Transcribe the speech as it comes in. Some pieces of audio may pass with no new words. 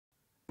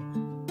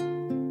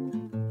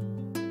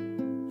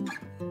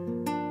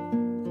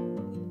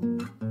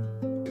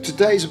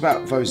today's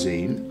about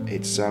Vozine.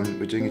 It's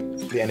we're doing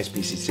the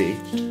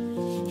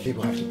NSPCC.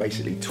 People have to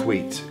basically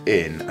tweet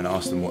in and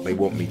ask them what they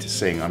want me to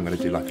sing. I'm going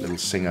to do like a little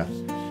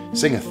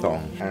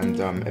sing-a-thong, and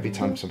every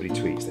time somebody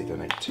tweets, they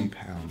donate £2.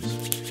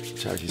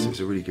 Charity, so it's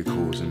a really good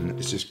cause, and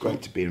it's just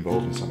great to be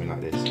involved in something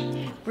like this.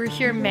 We're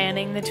here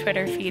manning the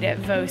Twitter feed at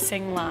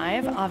VoSing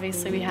Live.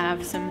 Obviously, we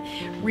have some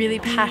really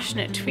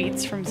passionate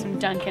tweets from some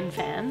Duncan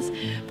fans,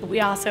 but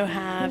we also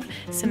have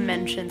some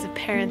mentions of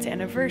parents'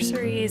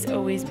 anniversaries,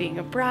 always being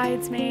a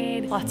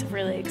bridesmaid, lots of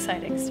really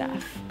exciting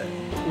stuff.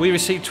 We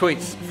receive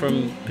tweets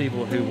from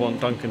people who want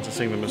Duncan to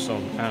sing them a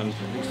song, and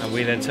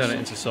we then turn it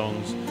into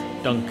songs.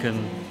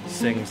 Duncan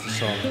sings the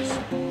songs.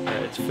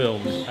 It's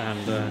filmed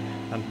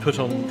and put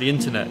on the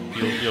internet.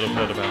 You'll have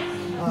heard about.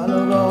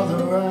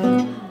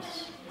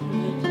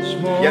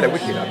 Yeah, they're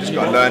wicked. I've just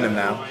got to learn them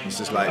now. It's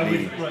just like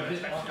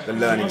the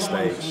learning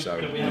stage. So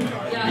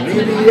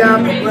maybe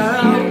I'm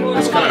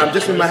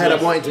just in my head. I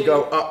wanted to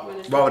go up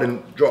rather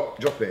than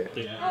drop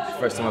it.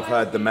 First time I've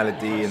heard the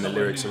melody and the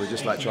lyrics, so we're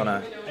just like trying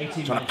to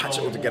patch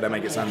it all together,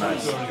 make it sound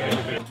nice.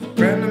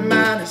 Friend of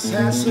mine has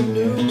had some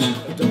news.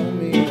 Don't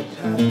mean to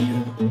panic.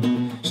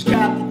 She's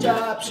got the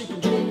job she's been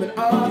dreaming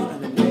of,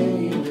 and the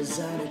name is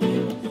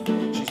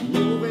Annika. She's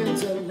moving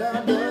to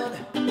London.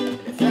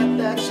 In fact,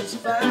 that she's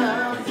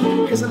found,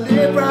 'cause I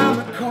live round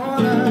the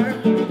corner.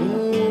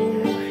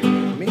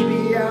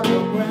 Maybe I'll go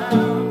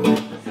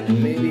round,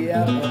 maybe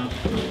I'll go.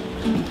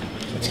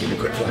 Let's give it a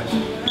quick flash.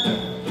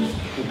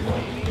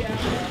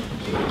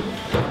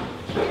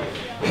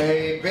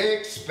 Hey,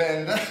 big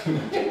spender.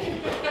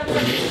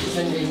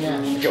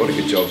 Get all the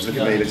good jobs. Look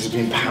at me, this is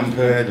being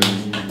pampered,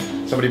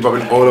 and somebody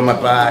rubbing oil on my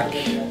back.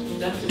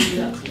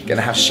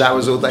 Gonna have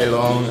showers all day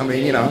long. I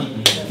mean, you know,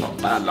 not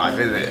a bad life,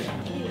 is it?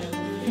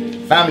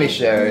 Family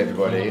share,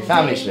 everybody.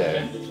 Family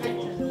share.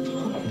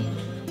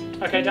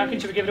 Okay, Duncan,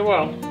 should we give it a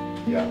whirl?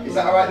 Yeah. Is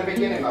that alright at the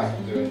beginning, like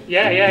I'm doing?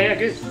 Yeah,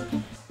 good.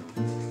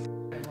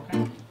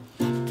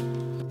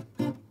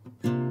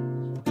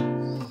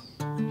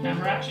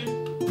 Camera action.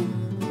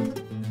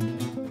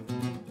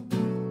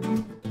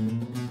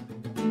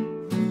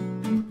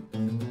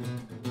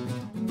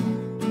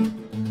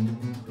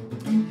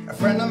 A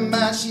friend of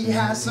mine, she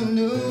has some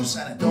news,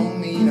 and I don't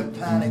mean to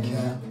panic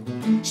her.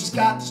 She's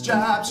got this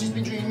job she's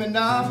been dreaming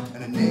of,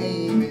 and her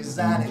name is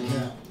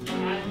Annika.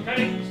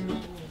 Ready?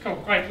 Cool,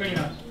 great, really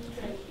nice.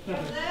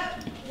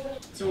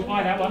 So we'll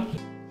buy that one.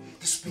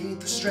 The speed,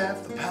 the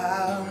strength, the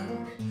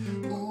power.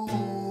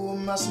 Ooh,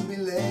 mustn't be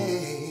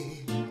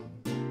late.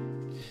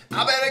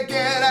 I better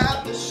get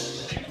out the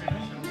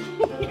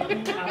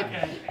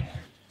Okay.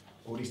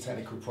 All these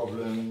technical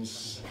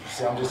problems.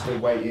 See, I'm just here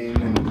waiting,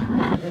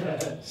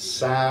 and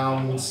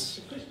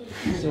sounds.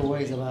 It's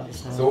always about the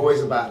sound. It's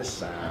always about the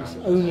sound. It's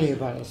only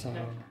about the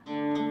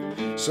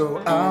sound.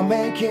 So I'll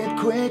make it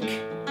quick.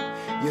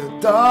 Your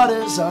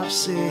daughter's off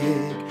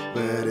sick,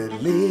 but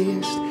at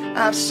least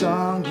I've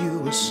sung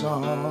you a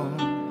song.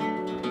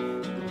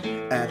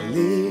 At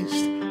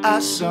least I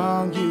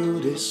sung you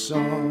this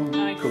song.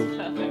 Nice. Cool.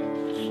 Perfect.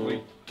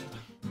 Sweet.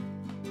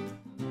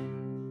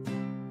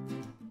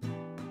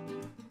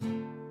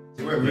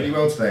 It went really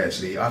well today,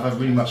 actually. I've had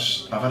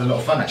a lot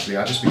of fun, actually.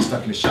 I've just been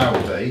stuck in the shower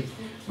all day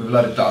with a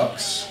load of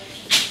ducks.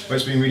 But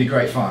it's been really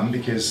great fun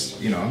because,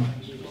 you know,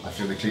 I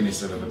feel the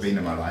cleanest I've ever been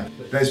in my life.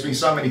 There's been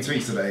so many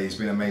tweets today, it's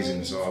been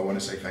amazing, so I want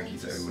to say thank you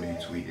to everybody who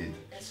tweeted.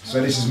 So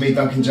this is me,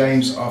 Duncan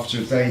James, after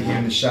a day here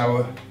in the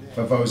shower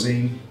for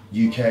Vozine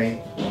UK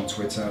on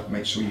Twitter.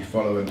 Make sure you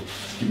follow and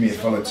give me a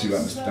follow too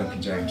at Mr.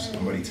 Duncan James.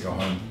 I'm ready to go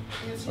home.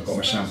 I've got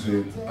my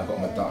shampoo, I've got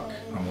my duck,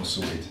 I'm all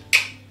sorted.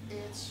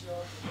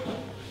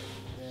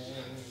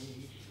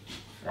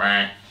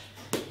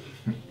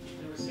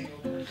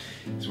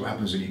 It's what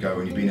happens when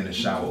you've been in the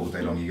shower all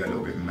day long, you get a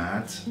little bit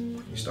mad.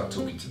 You start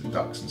talking to the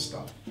ducks and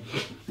stuff.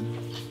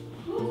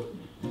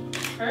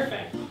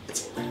 Perfect.